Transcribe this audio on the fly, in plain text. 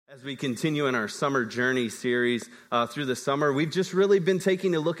As we continue in our summer journey series through the summer, we've just really been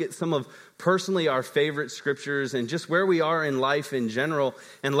taking a look at some of personally our favorite scriptures and just where we are in life in general.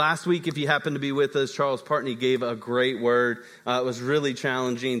 And last week, if you happen to be with us, Charles Partney gave a great word. It was really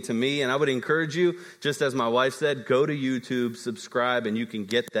challenging to me. And I would encourage you, just as my wife said, go to YouTube, subscribe, and you can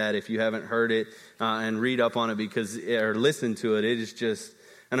get that if you haven't heard it and read up on it or listen to it. It is just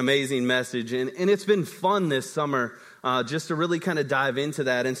an amazing message. And it's been fun this summer just to really kind of dive into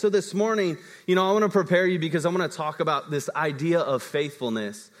that. And so this morning, I want to prepare you because I want to talk about this idea of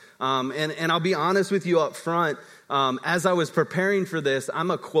faithfulness. And I'll be honest with you up front. As I was preparing for this,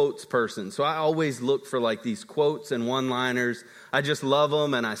 I'm a quotes person. So I always look for like these quotes and one-liners. I just love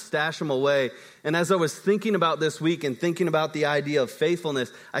them and I stash them away. And as I was thinking about this week and thinking about the idea of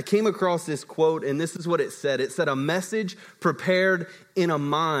faithfulness, I came across this quote, and this is what it said. It said, "A message prepared in a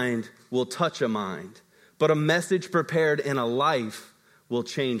mind will touch a mind, but a message prepared in a life will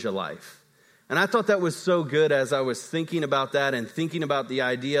change a life." And I thought that was so good as I was thinking about that and thinking about the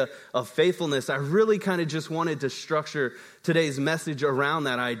idea of faithfulness. I really kind of just wanted to structure today's message around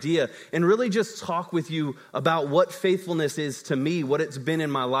that idea and really just talk with you about what faithfulness is to me, what it's been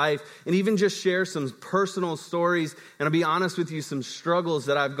in my life, and even just share some personal stories. And I'll be honest with you, some struggles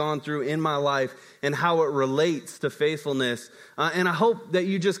that I've gone through in my life and how it relates to faithfulness. And I hope that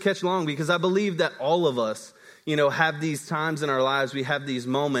you just catch along because I believe that all of us have these times in our lives, we have these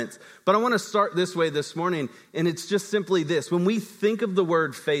moments. But I want to start this way this morning, and it's just simply this. When we think of the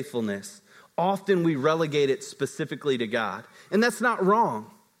word faithfulness, often we relegate it specifically to God. And that's not wrong,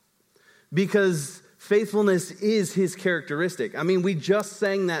 because faithfulness is his characteristic. I mean, we just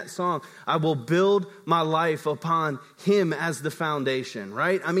sang that song, "I will build my life upon him as the foundation,"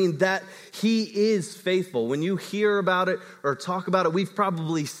 right? I mean, that he is faithful. When you hear about it or talk about it, we've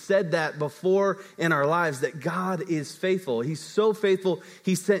probably said that before in our lives, that God is faithful. He's so faithful,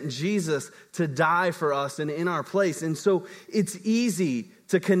 he sent Jesus to die for us and in our place. And so it's easy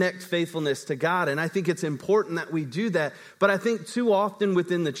to connect faithfulness to God. And I think it's important that we do that. But I think too often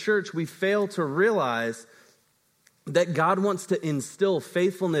within the church, we fail to realize that God wants to instill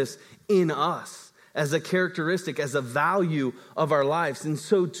faithfulness in us as a characteristic, as a value of our lives. And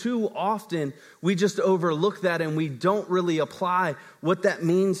so too often, we just overlook that and we don't really apply what that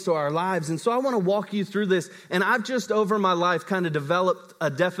means to our lives. And so I want to walk you through this. And I've just over my life kind of developed a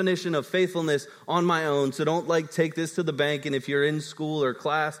definition of faithfulness on my own. So don't take this to the bank. And if you're in school or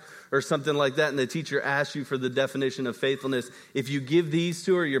class or something like that, and the teacher asks you for the definition of faithfulness, if you give these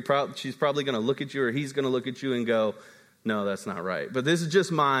to her, she's probably going to look at you, or he's going to look at you and go, "No, that's not right." But this is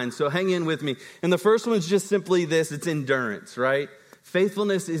just mine, so hang in with me. And the first one is just simply this. It's endurance, right?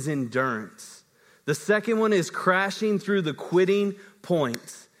 Faithfulness is endurance. The second one is crashing through the quitting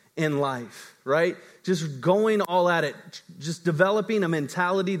points in life, right? Just going all at it, just developing a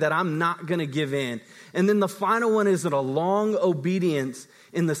mentality that I'm not going to give in. And then the final one is a long obedience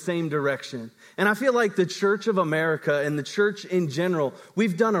in the same direction. And I feel like the Church of America and the church in general,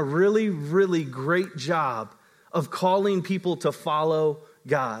 we've done a really, really great job of calling people to follow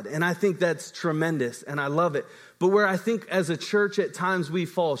God. And I think that's tremendous, and I love it. But where I think as a church at times we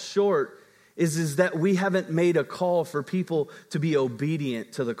fall short is that we haven't made a call for people to be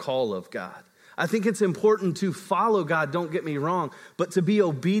obedient to the call of God. I think it's important to follow God, don't get me wrong, but to be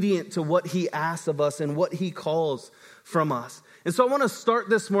obedient to what he asks of us and what he calls from us. And so I want to start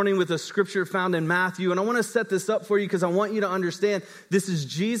this morning with a scripture found in Matthew, and I want to set this up for you because I want you to understand this is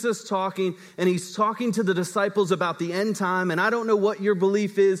Jesus talking, and he's talking to the disciples about the end time. And I don't know what your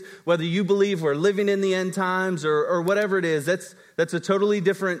belief is, whether you believe we're living in the end times or whatever it is. That's a totally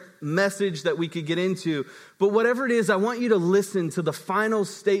different message that we could get into. But whatever it is, I want you to listen to the final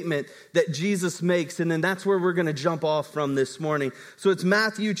statement that Jesus makes, and then that's where we're going to jump off from this morning. So it's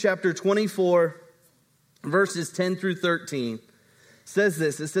Matthew chapter 24, verses 10 through 13. Says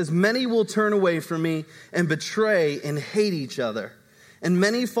this, it says, "Many will turn away from me and betray and hate each other. And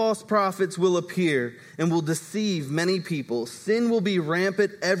many false prophets will appear and will deceive many people. Sin will be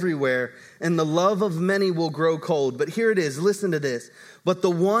rampant everywhere, and the love of many will grow cold." But here it is, listen to this. "But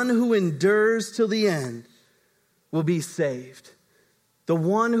the one who endures till the end will be saved." The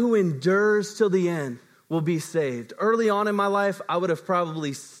one who endures till the end will be saved. Early on in my life, I would have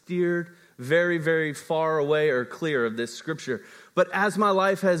probably steered very, very far away or clear of this scripture. But as my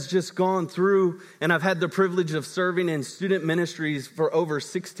life has just gone through, and I've had the privilege of serving in student ministries for over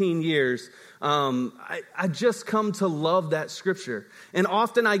 16 years, I just come to love that scripture. And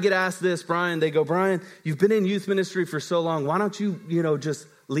often I get asked this, they go, "Brian, you've been in youth ministry for so long. Why don't you, just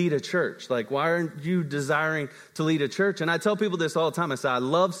lead a church? Why aren't you desiring to lead a church?" And I tell people this all the time. I say, I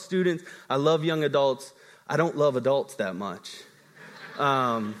love students. I love young adults. I don't love adults that much.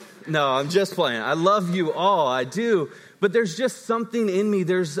 No, I'm just playing. I love you all. I do. But there's just something in me.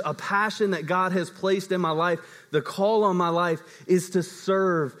 There's a passion that God has placed in my life. The call on my life is to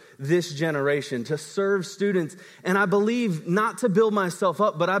serve this generation, to serve students. And I believe, not to build myself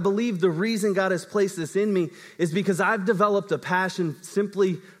up, but I believe the reason God has placed this in me is because I've developed a passion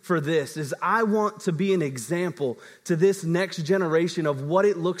simply for this, is I want to be an example to this next generation of what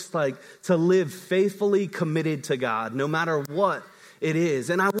it looks like to live faithfully committed to God, no matter what it is.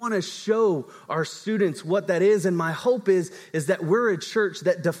 And I want to show our students what that is. And my hope is that we're a church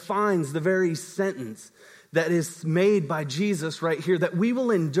that defines the very sentence that is made by Jesus right here, that we will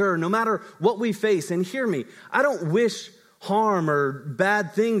endure no matter what we face. And hear me, I don't wish harm or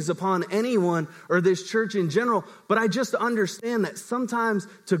bad things upon anyone or this church in general, but I just understand that sometimes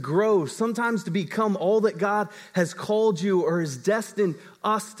to grow, sometimes to become all that God has called you or is destined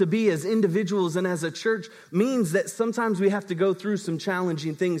us to be as individuals and as a church means that sometimes we have to go through some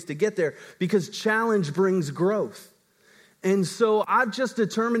challenging things to get there, because challenge brings growth. And so I've just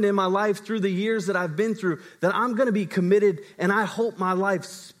determined in my life through the years that I've been through that I'm going to be committed, and I hope my life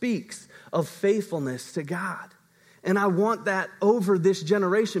speaks of faithfulness to God. And I want that over this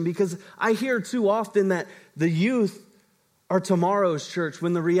generation, because I hear too often that the youth are tomorrow's church,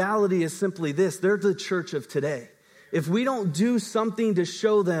 when the reality is simply this: they're the church of today. If we don't do something to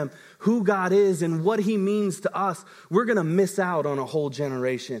show them who God is and what he means to us, we're going to miss out on a whole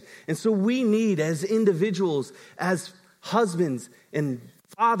generation. And so we need, as individuals, as husbands and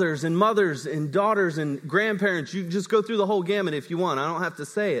fathers and mothers and daughters and grandparents, you just go through the whole gamut if you want. I don't have to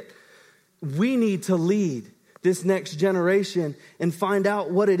say it. We need to lead this next generation and find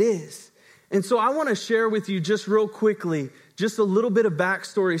out what it is. And so I want to share with you just real quickly, just a little bit of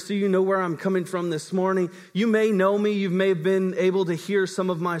backstory so you know where I'm coming from this morning. You may know me. You may have been able to hear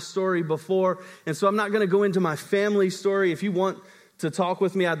some of my story before. And so I'm not going to go into my family story. If you want to talk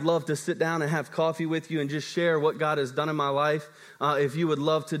with me, I'd love to sit down and have coffee with you and just share what God has done in my life. If you would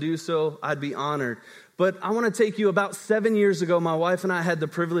love to do so, I'd be honored. But I want to take you about 7 years ago. My wife and I had the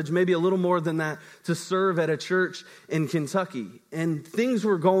privilege, maybe a little more than that, to serve at a church in Kentucky. And things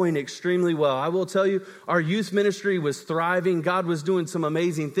were going extremely well. I will tell you, our youth ministry was thriving. God was doing some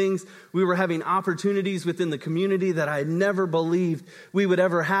amazing things. We were having opportunities within the community that I never believed we would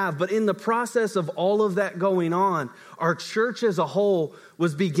ever have. But in the process of all of that going on, our church as a whole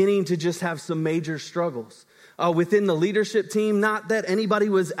was beginning to just have some major struggles. Within the leadership team, not that anybody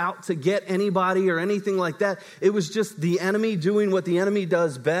was out to get anybody or anything like that. It was just the enemy doing what the enemy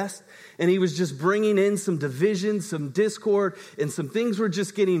does best. And he was just bringing in some division, some discord, and some things were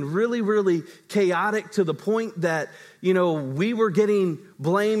just getting really, really chaotic, to the point that, we were getting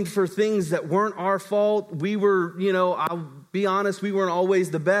blamed for things that weren't our fault. We were, I'll be honest, we weren't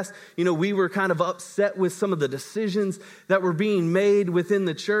always the best. We were kind of upset with some of the decisions that were being made within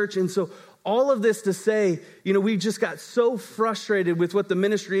the church. And so all of this to say, we just got so frustrated with what the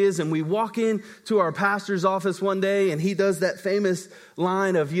ministry is, and we walk in to our pastor's office one day, and he does that famous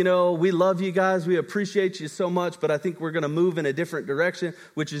line of, we love you guys, we appreciate you so much, but I think we're going to move in a different direction,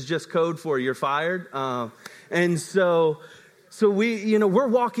 which is just code for you're fired. And so we, we're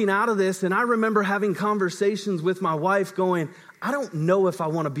walking out of this, and I remember having conversations with my wife going, I don't know if I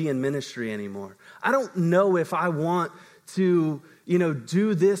want to be in ministry anymore. I don't know if I want to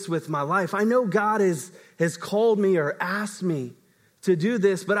do this with my life. I know God has called me or asked me to do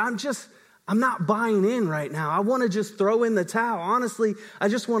this, but I'm not buying in right now. I want to just throw in the towel. Honestly, I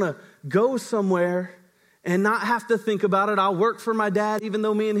just want to go somewhere and not have to think about it. I'll work for my dad, even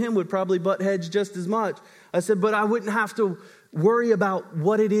though me and him would probably butt heads just as much. I said, but I wouldn't have to worry about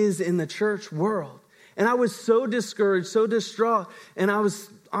what it is in the church world. And I was so discouraged, so distraught, and I was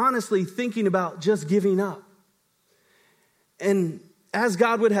honestly thinking about just giving up. And as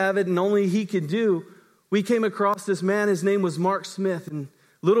God would have it, and only he could do, we came across this man. His name was Mark Smith. And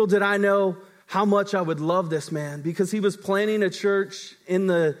little did I know how much I would love this man, because he was planning a church in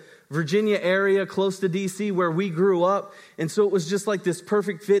the Virginia area close to DC where we grew up. And so it was just like this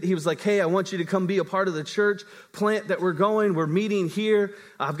perfect fit. He was like, hey, I want you to come be a part of the church plant that we're going. We're meeting here.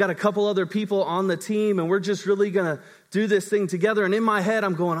 I've got a couple other people on the team, and we're just really going to do this thing together. And in my head,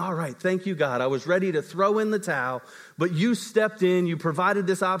 I'm going, all right, thank you, God. I was ready to throw in the towel, but you stepped in, you provided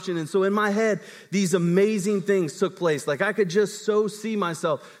this option. And so in my head, these amazing things took place. Like I could just so see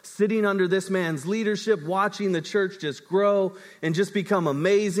myself sitting under this man's leadership, watching the church just grow and just become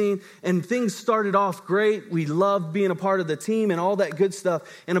amazing. And things started off great. We loved being a part of the team and all that good stuff.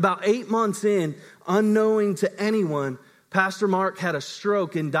 And about 8 months in, unknowing to anyone, Pastor Mark had a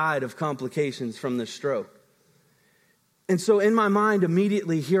stroke and died of complications from the stroke. And so in my mind,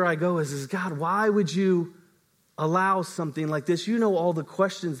 immediately, here I go, is God, why would you allow something like this. You know all the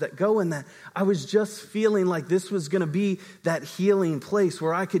questions that go in that. I was just feeling like this was going to be that healing place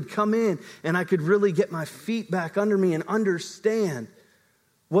where I could come in and I could really get my feet back under me and understand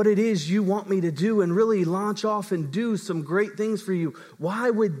what it is you want me to do and really launch off and do some great things for you. Why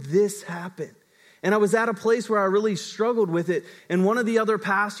would this happen? And I was at a place where I really struggled with it. And one of the other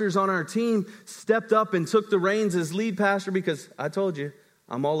pastors on our team stepped up and took the reins as lead pastor, because I told you,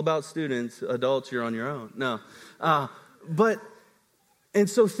 I'm all about students. Adults, you're on your own. No. And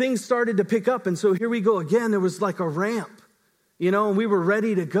so things started to pick up. And so here we go again. There was like a ramp, and we were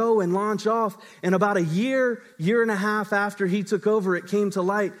ready to go and launch off. And about a year and a half after he took over, it came to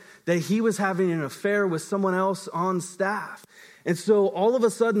light that he was having an affair with someone else on staff. And so all of a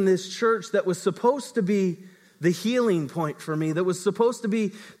sudden, this church that was supposed to be the healing point for me, that was supposed to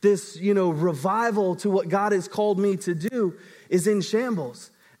be this, revival to what God has called me to do, is in shambles.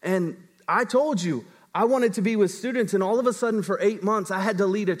 And I told you, I wanted to be with students, and all of a sudden for 8 months, I had to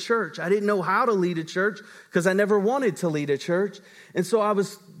lead a church. I didn't know how to lead a church because I never wanted to lead a church. And so I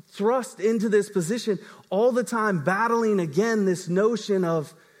was thrust into this position all the time, battling again this notion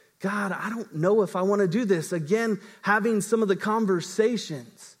of, God, I don't know if I want to do this. Again, having some of the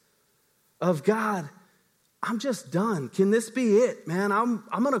conversations of, God, I'm just done. Can this be it, man? I'm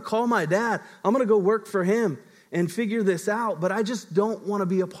going to call my dad. I'm going to go work for him and figure this out, but I just don't want to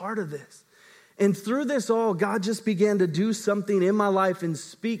be a part of this. And through this all, God just began to do something in my life and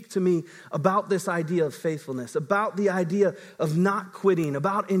speak to me about this idea of faithfulness, about the idea of not quitting,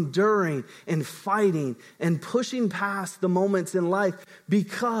 about enduring and fighting and pushing past the moments in life,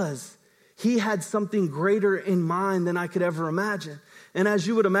 because he had something greater in mind than I could ever imagine. And as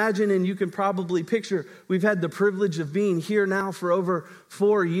you would imagine, and you can probably picture, we've had the privilege of being here now for over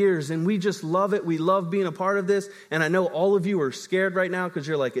 4 years, and we just love it. We love being a part of this. And I know all of you are scared right now because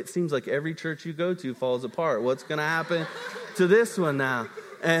you're like, it seems like every church you go to falls apart. What's going to happen to this one now?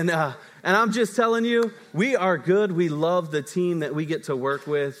 And I'm just telling you, we are good. We love the team that we get to work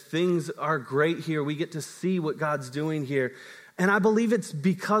with. Things are great here. We get to see what God's doing here. And I believe it's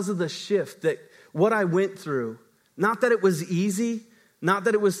because of the shift that what I went through, not that it was easy, not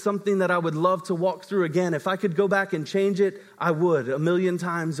that it was something that I would love to walk through again. If I could go back and change it, I would 1,000,000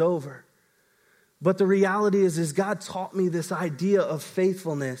 times over. But the reality is God taught me this idea of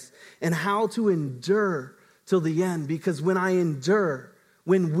faithfulness and how to endure till the end. Because when I endure,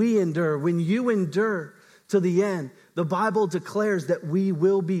 when we endure, when you endure to the end, the Bible declares that we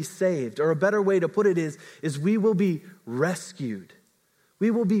will be saved. Or a better way to put it is we will be rescued. We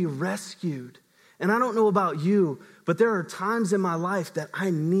will be rescued. And I don't know about you, but there are times in my life that I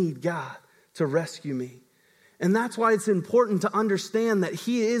need God to rescue me. And that's why it's important to understand that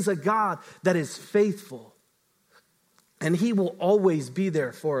he is a God that is faithful. And he will always be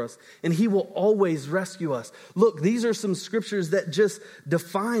there for us. And he will always rescue us. Look, these are some scriptures that just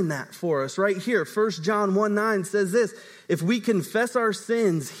define that for us right here. 1 John 1:9 says this: if we confess our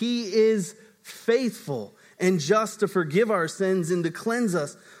sins, he is faithful and just to forgive our sins and to cleanse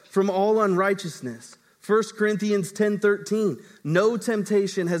us from all unrighteousness. 1 Corinthians 10:13, no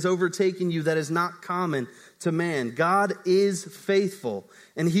temptation has overtaken you that is not common to man. God is faithful,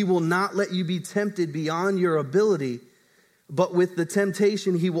 and he will not let you be tempted beyond your ability, but with the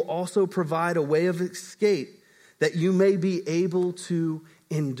temptation, he will also provide a way of escape that you may be able to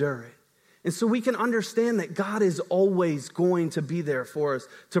endure it. And so we can understand that God is always going to be there for us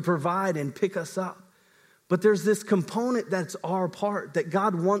to provide and pick us up. But there's this component that's our part, that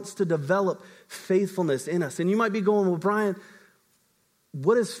God wants to develop faithfulness in us. And you might be going, well, Brian,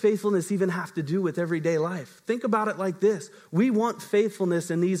 what does faithfulness even have to do with everyday life? Think about it like this. We want faithfulness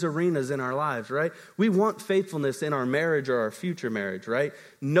in these arenas in our lives, right? We want faithfulness in our marriage or our future marriage, right?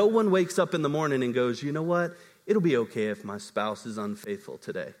 No one wakes up in the morning and goes, you know what? It'll be okay if my spouse is unfaithful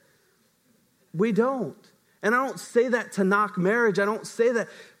today. We don't. And I don't say that to knock marriage. I don't say that.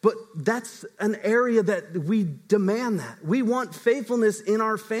 But that's an area that we demand that. We want faithfulness in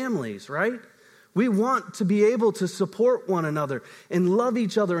our families, right? We want to be able to support one another and love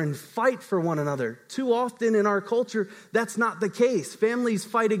each other and fight for one another. Too often in our culture, that's not the case. Families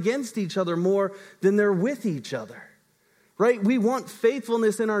fight against each other more than they're with each other, right? We want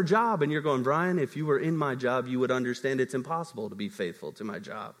faithfulness in our job. And you're going, Brian, if you were in my job, you would understand it's impossible to be faithful to my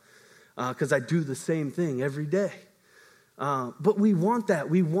job because I do the same thing every day. But we want that.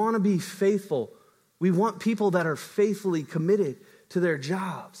 We want to be faithful. We want people that are faithfully committed to their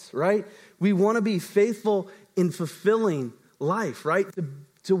jobs, right? We want to be faithful in fulfilling life, right?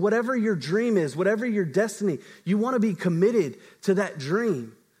 To whatever your dream is, whatever your destiny, you want to be committed to that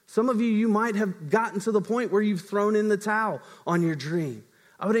dream. Some of you might have gotten to the point where you've thrown in the towel on your dream.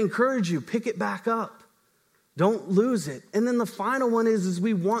 I would encourage you, pick it back up. Don't lose it. And then the final one is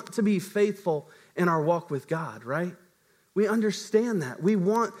we want to be faithful in our walk with God, right? We understand that. We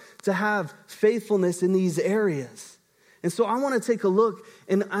want to have faithfulness in these areas. And so I want to take a look,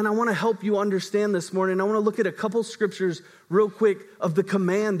 and I want to help you understand this morning. I want to look at a couple scriptures real quick of the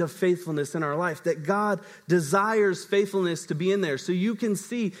command of faithfulness in our life, that God desires faithfulness to be in there. So you can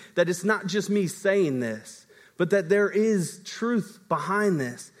see that it's not just me saying this, but that there is truth behind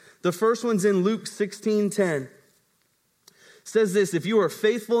this. The first one's in Luke 16:10. It says this, if you are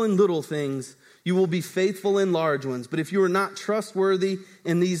faithful in little things, you will be faithful in large ones. But if you are not trustworthy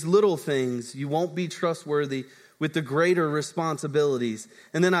in these little things, you won't be trustworthy with the greater responsibilities.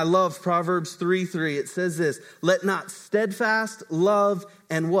 And then I love Proverbs 3:3. It says this, let not steadfast love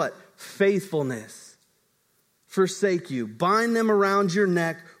and what? Faithfulness forsake you. Bind them around your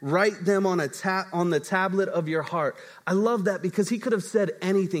neck. Write them on the tablet of your heart. I love that because he could have said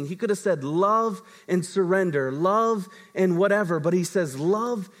anything. He could have said love and surrender, love and whatever. But he says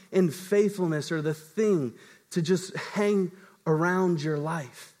love and faithfulness are the thing to just hang around your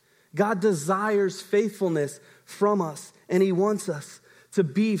life. God desires faithfulness from us, and he wants us to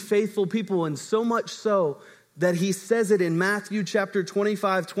be faithful people, and so much so that he says it in Matthew chapter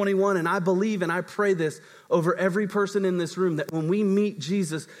 25:21, and I believe and I pray this over every person in this room, that when we meet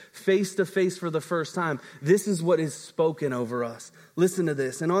Jesus face to face for the first time, this is what is spoken over us. Listen to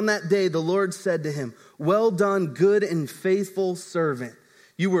this. And on that day, the Lord said to him, well done, good and faithful servant.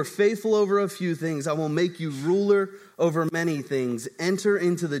 You were faithful over a few things. I will make you ruler over many things. Enter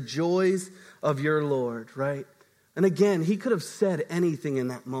into the joys of your Lord, right? And again, he could have said anything in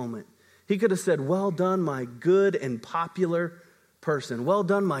that moment. He could have said, well done, my good and popular person. Well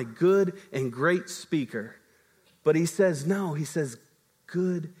done, my good and great speaker. But he says, no, he says,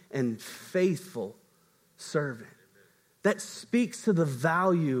 good and faithful servant. That speaks to the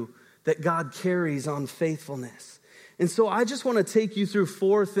value that God carries on faithfulness. And so I just want to take you through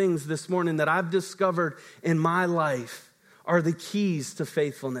 4 things this morning that I've discovered in my life are the keys to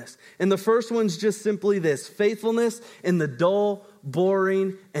faithfulness. And the first one's just simply this: faithfulness in the dull,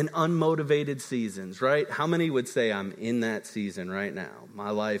 boring, and unmotivated seasons, right? How many would say I'm in that season right now? My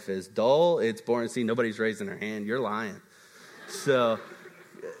life is dull, it's boring. See, nobody's raising their hand. You're lying. So,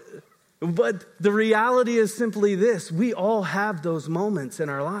 but the reality is simply this: we all have those moments in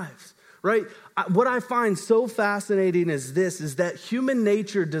our lives, right? What I find so fascinating is this, is that human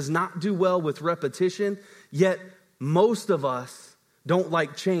nature does not do well with repetition, yet most of us don't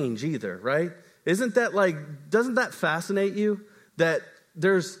like change either, right? Doesn't that fascinate you? That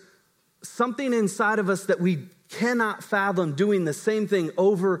there's something inside of us that we cannot fathom doing the same thing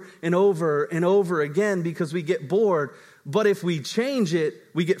over and over and over again because we get bored. But if we change it,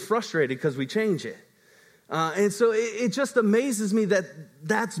 we get frustrated because we change it. And so it just amazes me that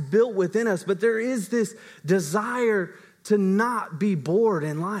that's built within us. But there is this desire to not be bored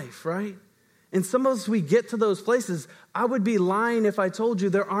in life, right? And some of us, we get to those places. I would be lying if I told you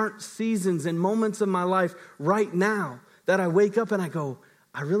there aren't seasons and moments of my life right now that I wake up and I go,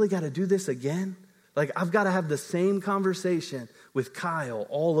 I really got to do this again? Like, I've got to have the same conversation with Kyle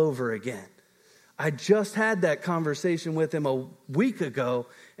all over again. I just had that conversation with him a week ago,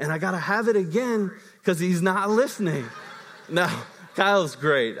 and I got to have it again because he's not listening. No, Kyle's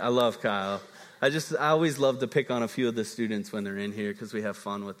great. I love Kyle. I always love to pick on a few of the students when they're in here because we have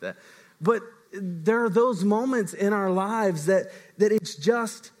fun with that. But there are those moments in our lives that it's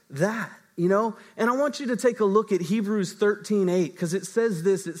just that, you know? And I want you to take a look at Hebrews 13:8, because it says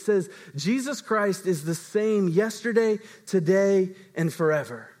this. It says, Jesus Christ is the same yesterday, today, and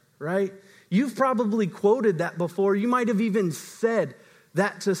forever, right? You've probably quoted that before. You might have even said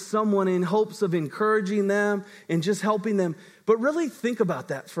that to someone in hopes of encouraging them and just helping them. But really think about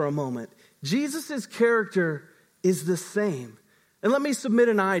that for a moment. Jesus' character is the same. And let me submit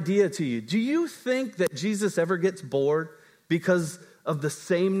an idea to you. Do you think that Jesus ever gets bored because of the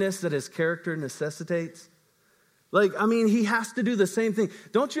sameness that his character necessitates? He has to do the same thing.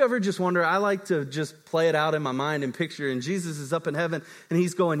 Don't you ever just wonder? I like to just play it out in my mind and picture, and Jesus is up in heaven, and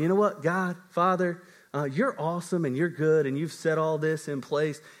he's going, you know what, God, Father, you're awesome, and you're good, and you've set all this in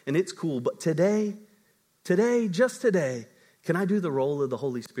place, and it's cool. But today, just today, can I do the role of the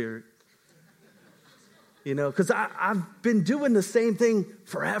Holy Spirit? You know, because I've been doing the same thing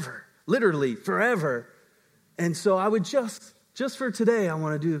forever, literally forever. And so I would just for today, I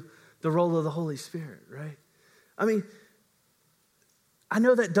want to do the role of the Holy Spirit, right? I mean, I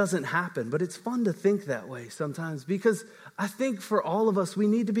know that doesn't happen, but it's fun to think that way sometimes, because I think for all of us, we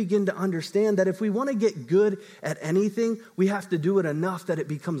need to begin to understand that if we want to get good at anything, we have to do it enough that it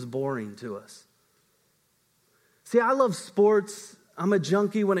becomes boring to us. See, I love sports. I'm a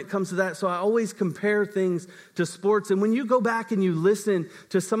junkie when it comes to that, so I always compare things to sports. And when you go back and you listen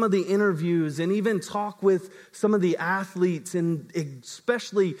to some of the interviews and even talk with some of the athletes and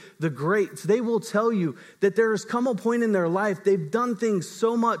especially the greats, they will tell you that there has come a point in their life, they've done things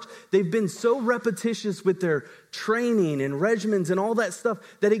so much, they've been so repetitious with their training and regimens and all that stuff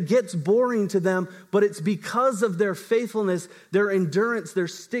that it gets boring to them, but it's because of their faithfulness, their endurance, their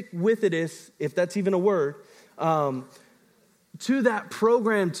stick-with-itness, if that's even a word, to that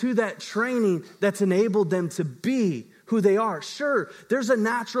program, to that training that's enabled them to be who they are. Sure, there's a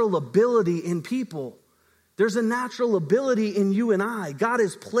natural ability in people. There's a natural ability in you and I. God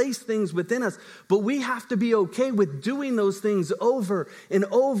has placed things within us, but we have to be okay with doing those things over and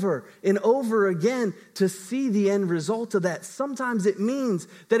over and over again to see the end result of that. Sometimes it means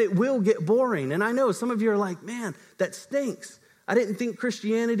that it will get boring. And I know some of you are like, man, that stinks. I didn't think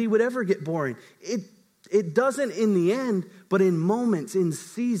Christianity would ever get boring. It doesn't in the end, but in moments, in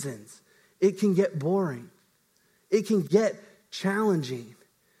seasons, it can get boring. It can get challenging.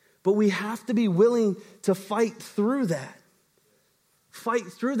 But we have to be willing to fight through that. Fight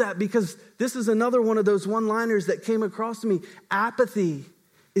through that, because this is another one of those one-liners that came across to me. Apathy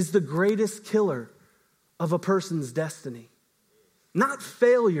is the greatest killer of a person's destiny. Not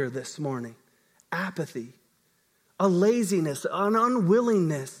failure this morning. Apathy. A laziness, an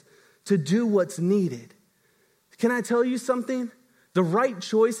unwillingness to do what's needed. Can I tell you something? The right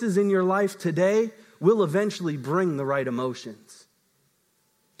choices in your life today will eventually bring the right emotions.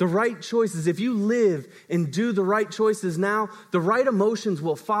 The right choices, if you live and do the right choices now, the right emotions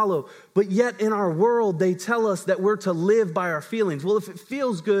will follow. But yet in our world, they tell us that we're to live by our feelings. Well, if it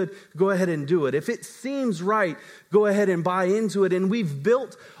feels good, go ahead and do it. If it seems right, go ahead and buy into it. And we've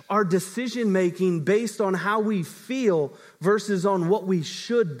built our decision making based on how we feel versus on what we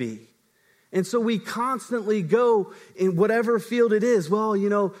should be. And so we constantly go in whatever field it is. Well, you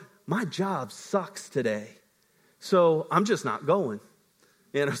know, my job sucks today, so I'm just not going.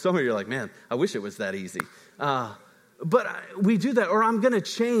 You know, some of you are like, man, I wish it was that easy. But we do that, or I'm going to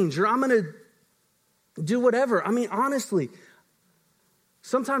change, or I'm going to do whatever. I mean, honestly,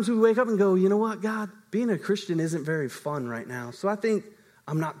 sometimes we wake up and go, you know what, God, being a Christian isn't very fun right now, so I think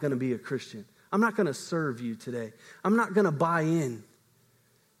I'm not going to be a Christian. I'm not going to serve you today. I'm not going to buy in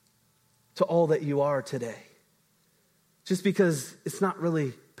to all that you are today, just because it's not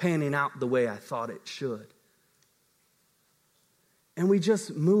really panning out the way I thought it should. And we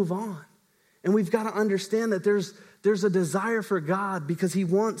just move on. And we've got to understand that there's a desire for God because he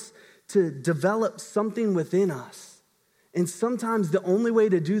wants to develop something within us. And sometimes the only way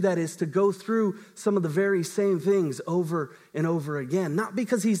to do that is to go through some of the very same things over and over again. Not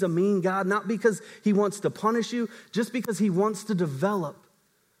because he's a mean God, not because he wants to punish you, just because he wants to develop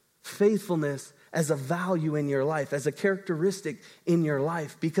faithfulness as a value in your life, as a characteristic in your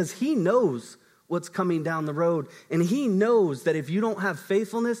life, because he knows what's coming down the road. And he knows that if you don't have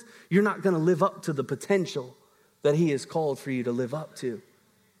faithfulness, you're not going to live up to the potential that he has called for you to live up to.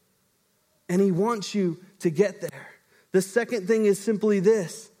 And he wants you to get there. The second thing is simply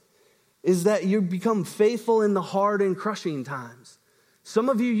this, is that you become faithful in the hard and crushing times. Some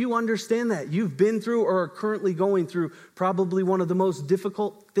of you understand that. You've been through or are currently going through probably one of the most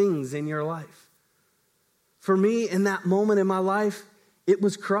difficult things in your life. For me, in that moment in my life, it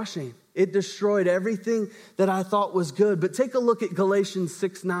was crushing. It destroyed everything that I thought was good. But take a look at Galatians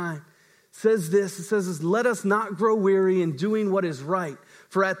 6:9. It says this, it says, let us not grow weary in doing what is right,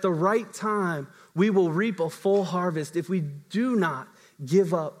 for at the right time we will reap a full harvest if we do not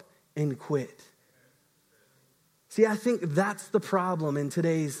give up and quit. See, I think that's the problem in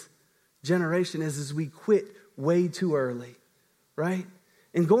today's generation is we quit way too early, right?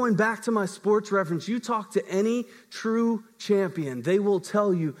 And going back to my sports reference, you talk to any true champion, they will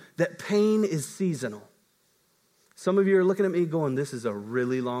tell you that pain is seasonal. Some of you are looking at me going, this is a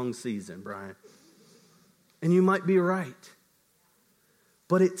really long season, Brian. And you might be right.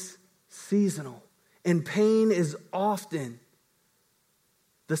 But it's seasonal. And pain is often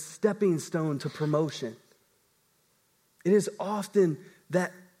the stepping stone to promotion. It is often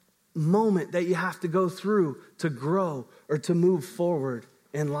that moment that you have to go through to grow or to move forward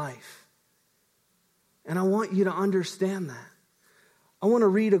in life. And I want you to understand that. I want to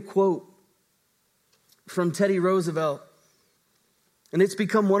read a quote from Teddy Roosevelt. And it's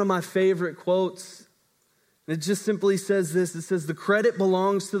become one of my favorite quotes. And it just simply says this. It says, the credit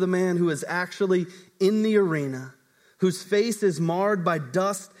belongs to the man who is actually in the arena, whose face is marred by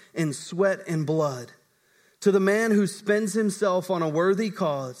dust and sweat and blood. To the man who spends himself on a worthy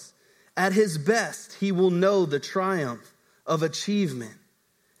cause, at his best, he will know the triumph of achievement.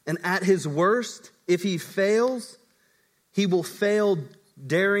 And at his worst, if he fails, he will fail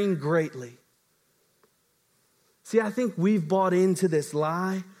daring greatly. See, I think we've bought into this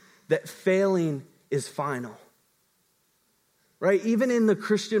lie that failing is final. Right? Even in the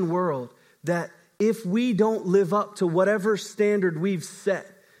Christian world, that if we don't live up to whatever standard we've set,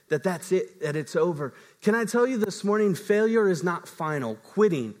 that's it, that it's over. Can I tell you this morning, failure is not final.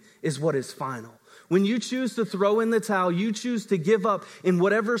 Quitting is what is final. When you choose to throw in the towel, you choose to give up in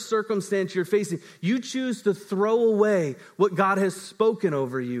whatever circumstance you're facing, you choose to throw away what God has spoken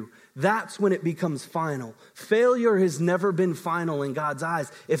over you, that's when it becomes final. Failure has never been final in God's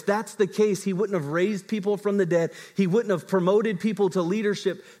eyes. If that's the case, he wouldn't have raised people from the dead. He wouldn't have promoted people to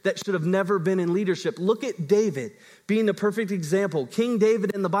leadership that should have never been in leadership. Look at David being the perfect example. King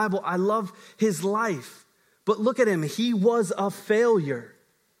David in the Bible, I love his life. But look at him. He was a failure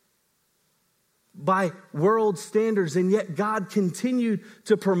by world standards, and yet God continued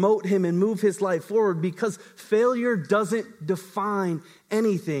to promote him and move his life forward because failure doesn't define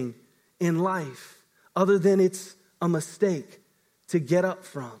anything in life other than it's a mistake to get up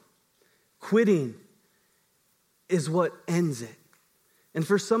from. Quitting is what ends it. And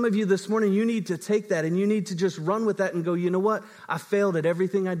for some of you this morning, you need to take that and you need to just run with that and go, you know what? I failed at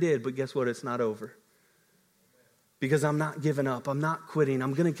everything I did, but guess what? It's not over. Because I'm not giving up. I'm not quitting.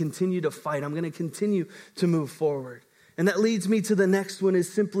 I'm going to continue to fight. I'm going to continue to move forward. And that leads me to the next one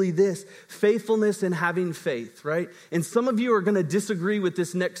is simply this, faithfulness and having faith, right? And some of you are going to disagree with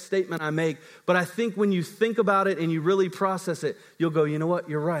this next statement I make, but I think when you think about it and you really process it, you'll go, you know what?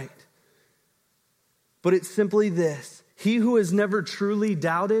 You're right. But it's simply this, he who has never truly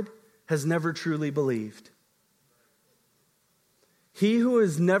doubted has never truly believed. He who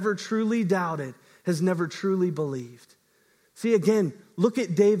has never truly doubted has never truly believed. See, again, look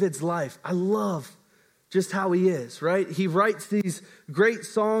at David's life. I love just how he is, right? He writes these great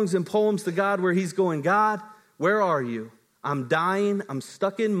songs and poems to God where he's going, God, where are you? I'm dying. I'm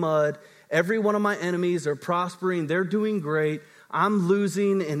stuck in mud. Every one of my enemies are prospering. They're doing great. I'm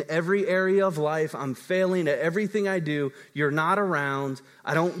losing in every area of life. I'm failing at everything I do. You're not around.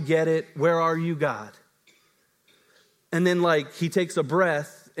 I don't get it. Where are you, God? And then he takes a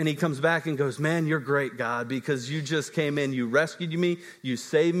breath and he comes back and goes, man, you're great, God, because you just came in. You rescued me. You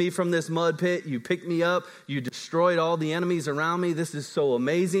saved me from this mud pit. You picked me up. You destroyed all the enemies around me. This is so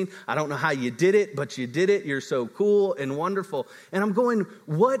amazing. I don't know how you did it, but you did it. You're so cool and wonderful. And I'm going,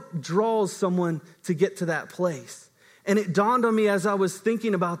 what draws someone to get to that place? And it dawned on me as I was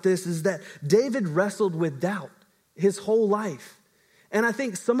thinking about this is that David wrestled with doubt his whole life. And I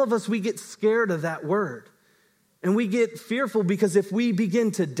think some of us, we get scared of that word. And we get fearful because if we begin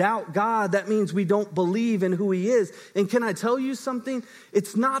to doubt God, that means we don't believe in who he is. And can I tell you something?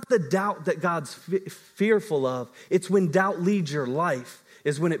 It's not the doubt that God's fearful of. It's when doubt leads your life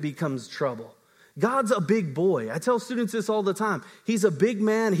is when it becomes trouble. God's a big boy. I tell students this all the time. He's a big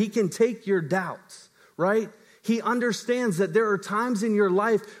man. He can take your doubts, right? He understands that there are times in your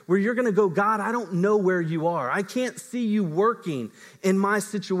life where you're going to go, God, I don't know where you are. I can't see you working in my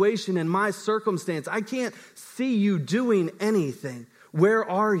situation, in my circumstance. I can't see you doing anything. Where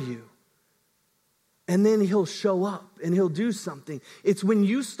are you? And then he'll show up and he'll do something. It's when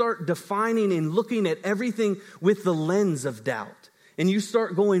you start defining and looking at everything with the lens of doubt. And you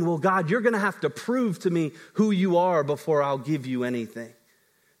start going, well, God, you're going to have to prove to me who you are before I'll give you anything.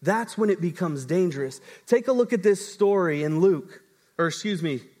 That's when it becomes dangerous. Take a look at this story in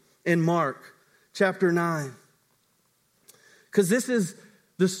in Mark chapter 9. Because this is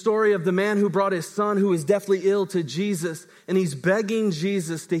the story of the man who brought his son who is deathly ill to Jesus. And he's begging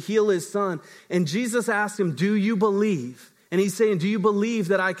Jesus to heal his son. And Jesus asked him, do you believe? And he's saying, do you believe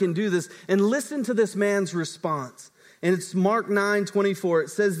that I can do this? And listen to this man's response. And it's Mark 9:24. It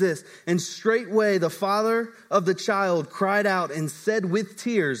says this, and straightway the father of the child cried out and said with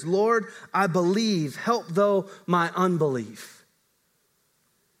tears, Lord, I believe, help thou my unbelief.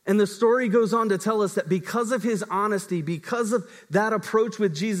 And the story goes on to tell us that because of his honesty, because of that approach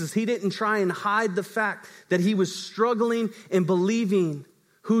with Jesus, he didn't try and hide the fact that he was struggling in believing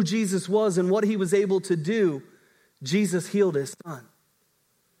who Jesus was and what he was able to do. Jesus healed his son.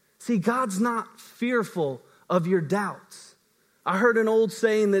 See, God's not fearful of your doubts. I heard an old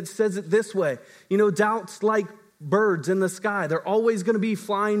saying that says it this way. Doubts like birds in the sky. They're always going to be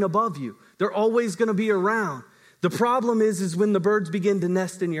flying above you. They're always going to be around. The problem is when the birds begin to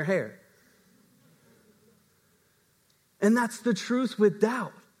nest in your hair. And that's the truth with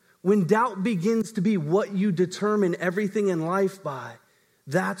doubt. When doubt begins to be what you determine everything in life by,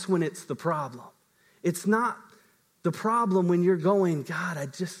 that's when it's the problem. It's not the problem when you're going, God,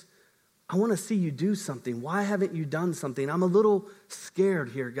 I want to see you do something. Why haven't you done something? I'm a little scared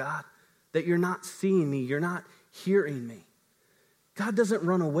here, God, that you're not seeing me. You're not hearing me. God doesn't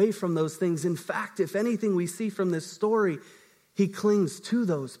run away from those things. In fact, if anything we see from this story, he clings to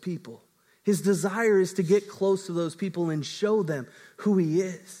those people. His desire is to get close to those people and show them who he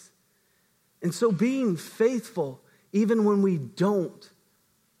is. And so being faithful, even when we don't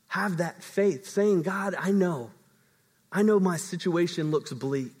have that faith, saying, God, I know my situation looks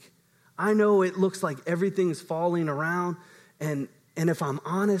bleak. I know it looks like everything's falling around. And if I'm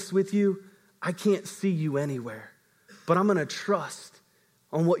honest with you, I can't see you anywhere. But I'm going to trust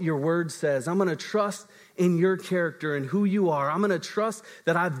on what your word says. I'm going to trust in your character and who you are. I'm going to trust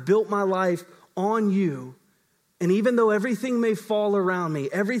that I've built my life on you. And even though everything may fall around me,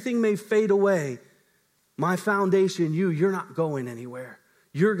 everything may fade away, my foundation, you're not going anywhere.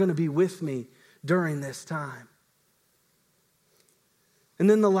 You're going to be with me during this time. And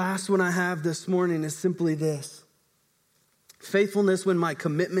then the last one I have this morning is simply this. Faithfulness when my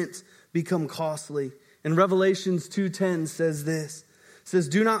commitments become costly. And Revelations 2:10 says this. It says,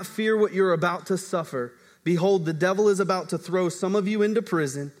 do not fear what you're about to suffer. Behold, the devil is about to throw some of you into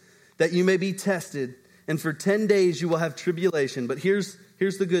prison that you may be tested. And for 10 days you will have tribulation. But here's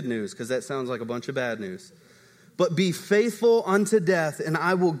the good news, because that sounds like a bunch of bad news. But be faithful unto death, and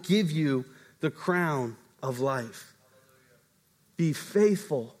I will give you the crown of life. Be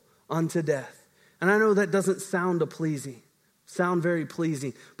faithful unto death. And I know that doesn't sound very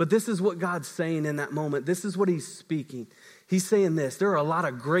pleasing. But this is what God's saying in that moment. This is what he's speaking. He's saying this. There are a lot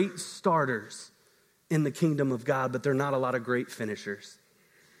of great starters in the kingdom of God, but there are not a lot of great finishers.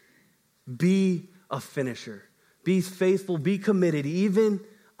 Be a finisher. Be faithful. Be committed, even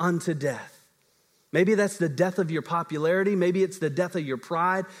unto death. Maybe that's the death of your popularity. Maybe it's the death of your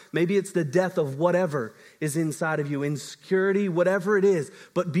pride. Maybe it's the death of whatever is inside of you, insecurity, whatever it is.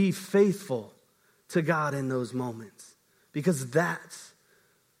 But be faithful to God in those moments, because that's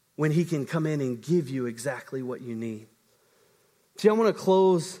when he can come in and give you exactly what you need. See, I want to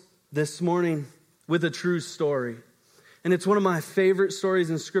close this morning with a true story. And it's one of my favorite stories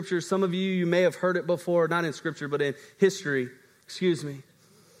in Scripture. Some of you may have heard it before, not in Scripture, but in history,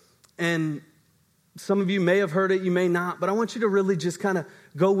 And some of you may have heard it, you may not, but I want you to really just kind of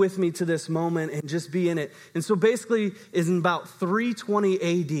go with me to this moment and just be in it. And so basically, it's in about 320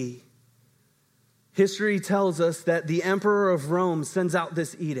 AD. History tells us that the emperor of Rome sends out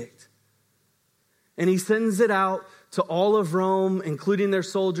this edict. And he sends it out to all of Rome, including their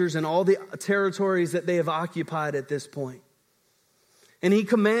soldiers and all the territories that they have occupied at this point. And he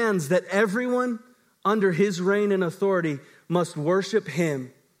commands that everyone under his reign and authority must worship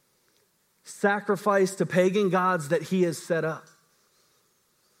him, sacrifice to pagan gods that he has set up.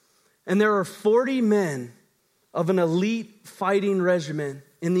 And there are 40 men of an elite fighting regimen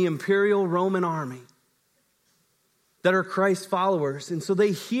in the imperial Roman army that are Christ followers. And so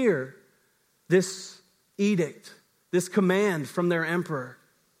they hear this edict, this command from their emperor.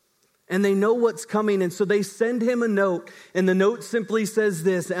 And they know what's coming. And so they send him a note. And the note simply says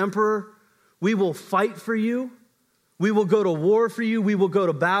this: Emperor, we will fight for you. We will go to war for you. We will go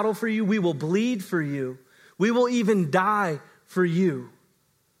to battle for you. We will bleed for you. We will even die for you.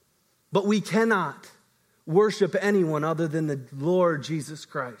 But we cannot worship anyone other than the Lord Jesus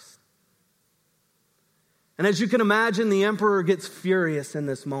Christ. And as you can imagine, the emperor gets furious in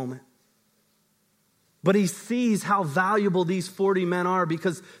this moment. But he sees how valuable these 40 men are,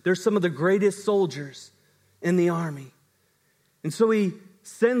 because they're some of the greatest soldiers in the army. And so he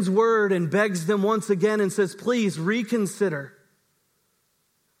sends word and begs them once again and says, please reconsider.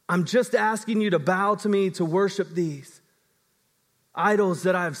 I'm just asking you to bow to me, to worship these idols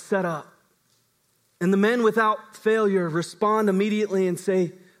that I've set up. And the men without failure respond immediately and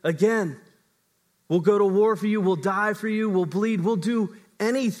say, again, we'll go to war for you, we'll die for you, we'll bleed, we'll do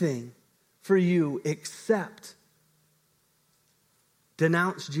anything for you except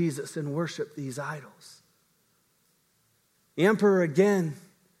denounce Jesus and worship these idols. The emperor, again,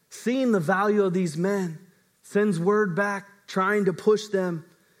 seeing the value of these men, sends word back, trying to push them,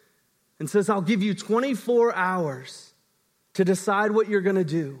 and says, I'll give you 24 hours to decide what you're going to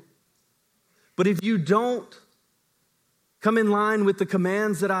do. But if you don't come in line with the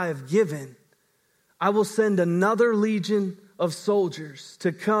commands that I have given, I will send another legion of soldiers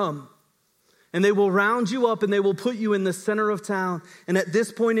to come, and they will round you up and they will put you in the center of town. And at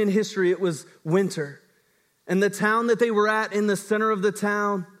this point in history, it was winter. And the town that they were at, in the center of the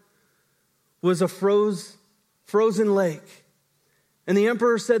town, was a frozen lake. And the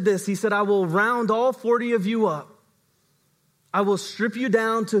emperor said this, he said, I will round all 40 of you up. I will strip you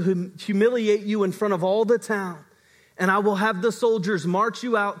down to humiliate you in front of all the town. And I will have the soldiers march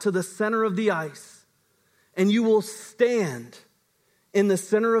you out to the center of the ice. And you will stand in the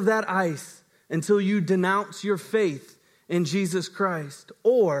center of that ice until you denounce your faith in Jesus Christ,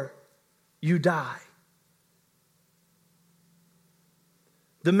 or you die.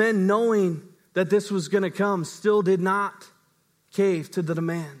 The men, knowing that this was going to come, still did not cave to the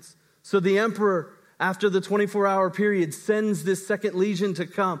demands. So the emperor, after the 24-hour period, sends this second legion to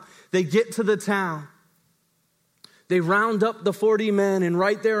come. They get to the town. They round up the 40 men, and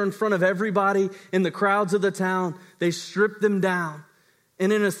right there in front of everybody in the crowds of the town, they strip them down.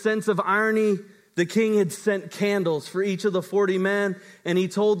 And in a sense of irony, the king had sent candles for each of the 40 men, and he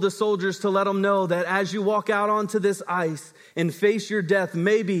told the soldiers to let them know that as you walk out onto this ice and face your death,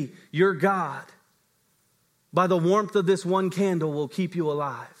 maybe your God, by the warmth of this one candle, will keep you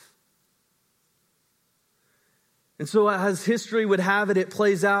alive. And so as history would have it, it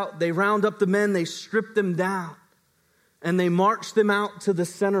plays out. They round up the men, they strip them down, and they march them out to the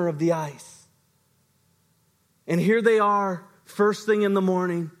center of the ice. And here they are, first thing in the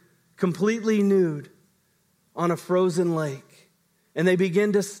morning, completely nude on a frozen lake. And they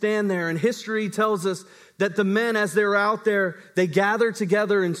begin to stand there. And history tells us that the men, as they're out there, they gather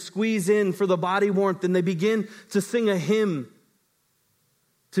together and squeeze in for the body warmth. And they begin to sing a hymn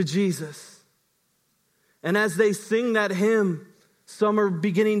to Jesus. And as they sing that hymn, some are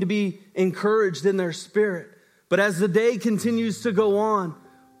beginning to be encouraged in their spirit. But as the day continues to go on,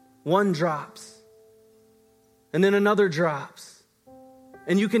 one drops. And then another drops.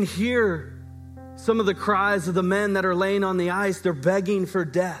 And you can hear some of the cries of the men that are laying on the ice. They're begging for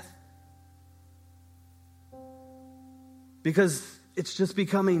death. Because it's just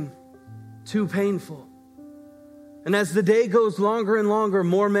becoming too painful. And as the day goes longer and longer,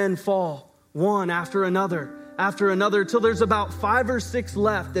 more men fall, one after another, till there's about 5 or 6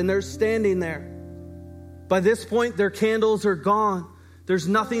 left, and they're standing there. By this point, their candles are gone. There's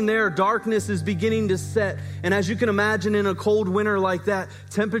nothing there. Darkness is beginning to set. And as you can imagine, in a cold winter like that,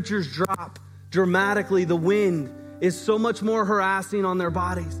 temperatures drop dramatically. The wind is so much more harassing on their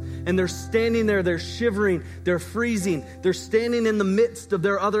bodies. And they're standing there, they're shivering, they're freezing. They're standing in the midst of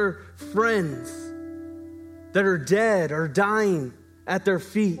their other friends that are dead or dying at their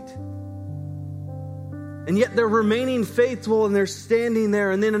feet. And yet they're remaining faithful, and they're standing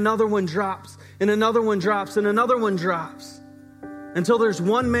there, and then another one drops, and another one drops, and another one drops. Until there's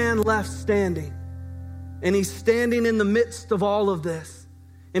one man left standing. And he's standing in the midst of all of this.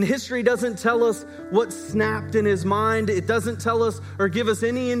 And history doesn't tell us what snapped in his mind. It doesn't tell us or give us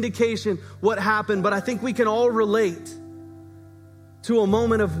any indication what happened. But I think we can all relate to a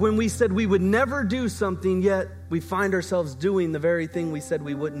moment of when we said we would never do something, yet we find ourselves doing the very thing we said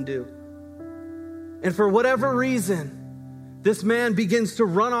we wouldn't do. And for whatever reason, this man begins to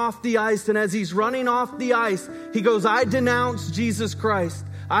run off the ice, and as he's running off the ice, he goes, "I denounce Jesus Christ.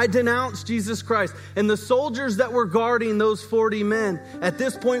 I denounce Jesus Christ." And the soldiers that were guarding those 40 men at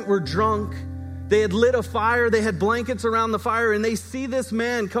this point were drunk. They had lit a fire. They had blankets around the fire, and they see this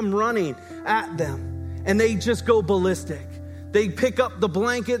man come running at them, and they just go ballistic. They pick up the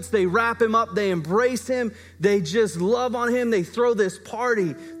blankets, they wrap him up, they embrace him, they just love on him, they throw this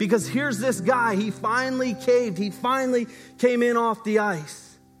party. Because here's this guy, he finally caved, he finally came in off the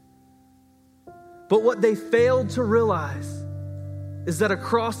ice. But what they failed to realize is that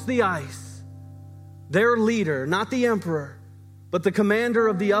across the ice, their leader, not the emperor, but the commander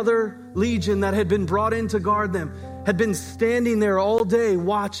of the other legion that had been brought in to guard them, had been standing there all day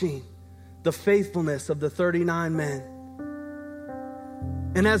watching the faithfulness of the 39 men.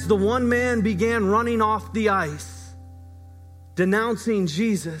 And as the one man began running off the ice, denouncing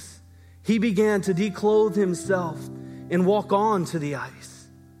Jesus, he began to declothe himself and walk on to the ice.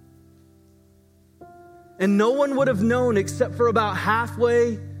 And no one would have known, except for about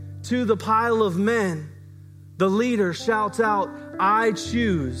halfway to the pile of men, the leader shouts out, "I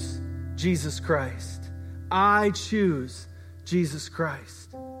choose Jesus Christ. I choose Jesus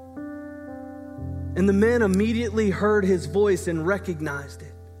Christ." And the men immediately heard his voice and recognized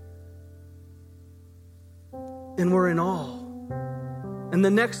it. And were in awe. And the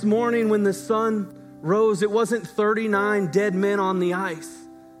next morning when the sun rose, it wasn't 39 dead men on the ice,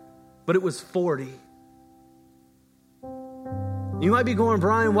 but it was 40. You might be going,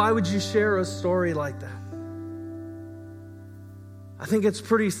 "Brian, why would you share a story like that?" I think it's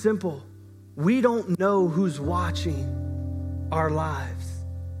pretty simple. We don't know who's watching our lives.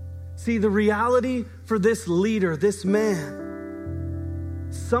 See, the reality for this leader, this man,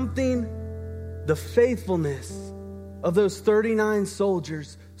 the faithfulness of those 39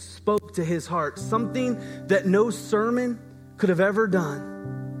 soldiers spoke to his heart. Something that no sermon could have ever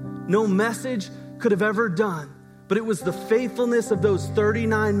done. No message could have ever done. But it was the faithfulness of those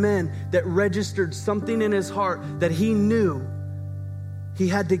 39 men that registered something in his heart that he knew He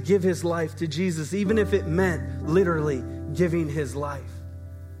had to give his life to Jesus, even if it meant literally giving his life.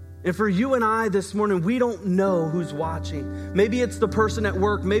 And for you and I this morning, we don't know who's watching. Maybe it's the person at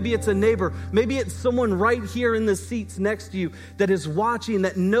work. Maybe it's a neighbor. Maybe it's someone right here in the seats next to you that is watching,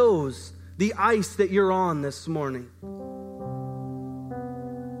 that knows the ice that you're on this morning.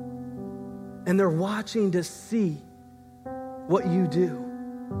 And they're watching to see what you do.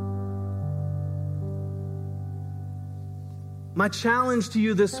 My challenge to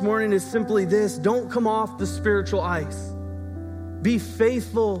you this morning is simply this: don't come off the spiritual ice. Be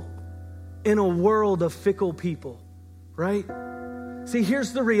faithful in a world of fickle people, right? See,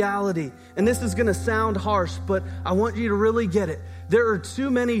 here's the reality, and this is going to sound harsh, but I want you to really get it. There are too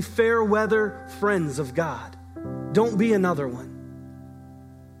many fair weather friends of God. Don't be another one.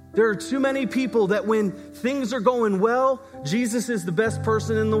 There are too many people that when things are going well, Jesus is the best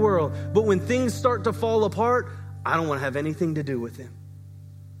person in the world. But when things start to fall apart, I don't want to have anything to do with him.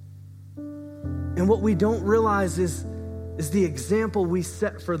 And what we don't realize is the example we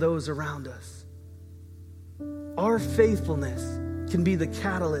set for those around us. Our faithfulness can be the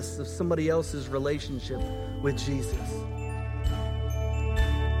catalyst of somebody else's relationship with Jesus.